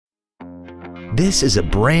This is a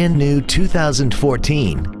brand new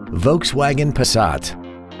 2014 Volkswagen Passat.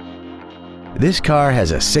 This car has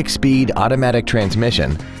a 6-speed automatic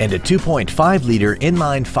transmission and a 2.5-liter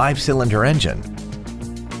inline 5-cylinder engine.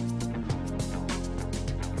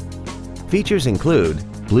 Features include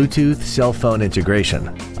Bluetooth cell phone integration,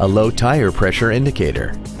 a low tire pressure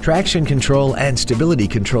indicator, traction control and stability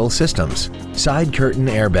control systems, side curtain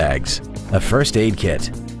airbags, a first aid kit,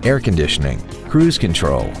 air conditioning, cruise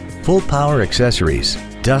control, full power accessories,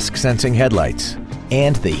 dusk sensing headlights,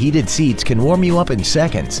 and the heated seats can warm you up in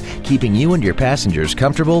seconds, keeping you and your passengers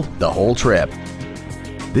comfortable the whole trip.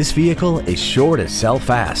 This vehicle is sure to sell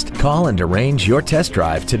fast. Call and arrange your test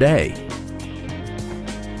drive today.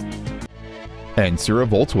 Ancira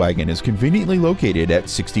Volkswagen is conveniently located at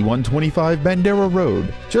 6125 Bandera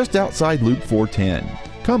Road, just outside Loop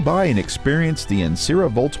 410. Come by and experience the Ancira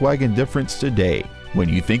Volkswagen difference today. When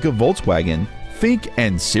you think of Volkswagen, think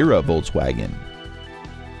Ancira Volkswagen.